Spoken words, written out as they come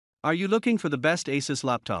Are you looking for the best Asus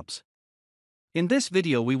laptops? In this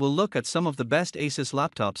video we will look at some of the best Asus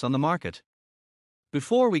laptops on the market.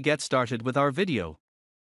 Before we get started with our video,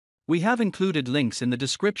 we have included links in the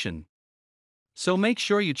description, so make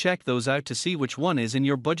sure you check those out to see which one is in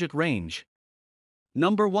your budget range.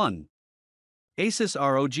 Number 1. Asus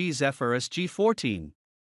ROG Zephyrus G14.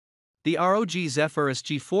 The ROG Zephyrus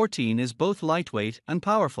G14 is both lightweight and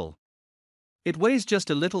powerful. It weighs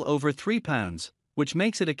just a little over 3 pounds, which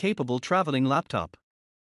makes it a capable traveling laptop.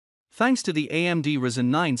 Thanks to the AMD Ryzen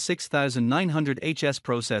 9 6900HS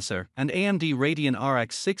processor and AMD Radeon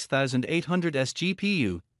RX 6800S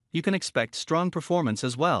GPU, you can expect strong performance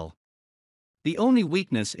as well. The only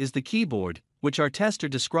weakness is the keyboard, which our tester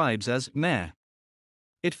describes as meh.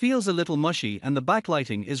 It feels a little mushy and the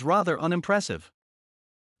backlighting is rather unimpressive.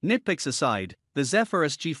 Nitpicks aside, the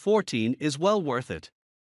Zephyrus G14 is well worth it.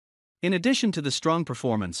 In addition to the strong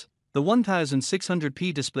performance, the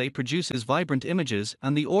 1600p display produces vibrant images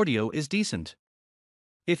and the audio is decent.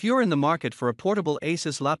 If you're in the market for a portable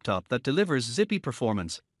Asus laptop that delivers zippy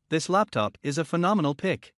performance, this laptop is a phenomenal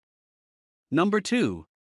pick. Number 2.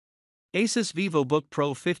 Asus VivoBook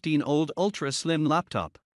Pro 15 OLED Ultra Slim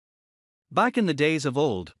Laptop. Back in the days of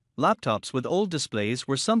old, laptops with old displays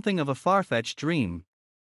were something of a far-fetched dream.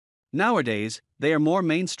 Nowadays, they are more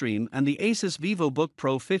mainstream and the Asus VivoBook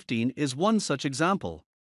Pro 15 is one such example.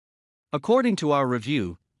 According to our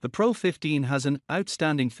review, the Pro 15 has an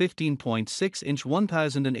outstanding 15.6-inch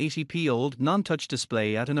 1080p OLED non-touch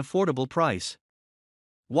display at an affordable price.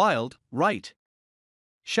 Wild, right?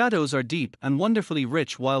 Shadows are deep and wonderfully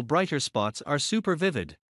rich while brighter spots are super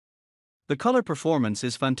vivid. The color performance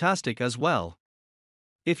is fantastic as well.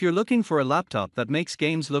 If you're looking for a laptop that makes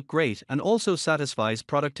games look great and also satisfies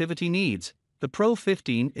productivity needs, the Pro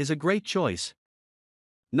 15 is a great choice.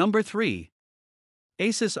 Number 3.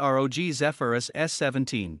 Asus ROG Zephyrus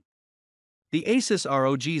S17. The Asus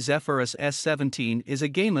ROG Zephyrus S17 is a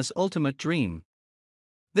gamer's ultimate dream.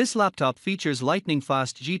 This laptop features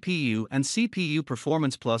lightning-fast GPU and CPU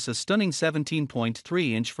performance plus a stunning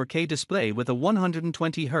 17.3-inch 4K display with a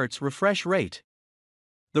 120Hz refresh rate.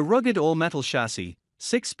 The rugged all-metal chassis,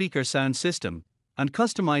 6-speaker sound system, and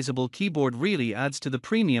customizable keyboard really adds to the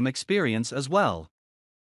premium experience as well.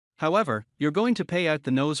 However, you're going to pay out the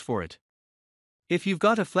nose for it. If you've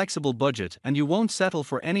got a flexible budget and you won't settle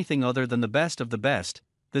for anything other than the best of the best,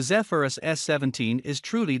 the Zephyrus S17 is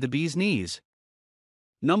truly the bee's knees.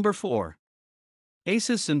 Number 4.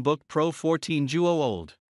 Asus Zenbook Pro 14 Duo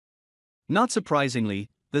OLED. Not surprisingly,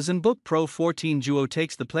 the Zenbook Pro 14 Duo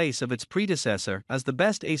takes the place of its predecessor as the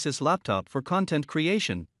best Asus laptop for content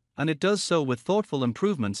creation, and it does so with thoughtful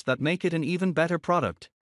improvements that make it an even better product.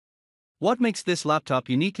 What makes this laptop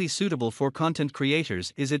uniquely suitable for content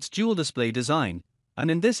creators is its dual display design,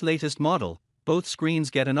 and in this latest model, both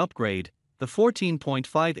screens get an upgrade. The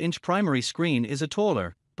 14.5-inch primary screen is a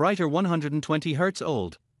taller, brighter 120Hz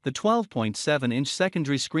OLED. The 12.7-inch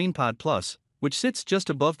secondary ScreenPad Plus, which sits just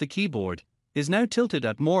above the keyboard, is now tilted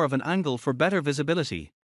at more of an angle for better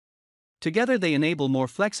visibility. Together they enable more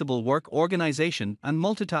flexible work organization and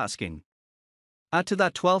multitasking. Add to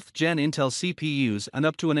that 12th Gen Intel CPUs and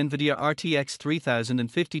up to an NVIDIA RTX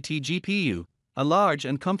 3050 GPU, a large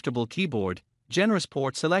and comfortable keyboard, generous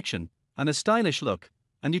port selection, and a stylish look,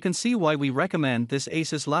 and you can see why we recommend this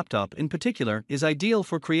Asus laptop in particular is ideal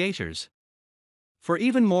for creators. For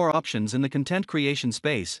even more options in the content creation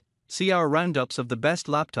space, see our roundups of the best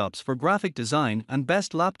laptops for graphic design and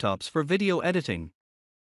best laptops for video editing.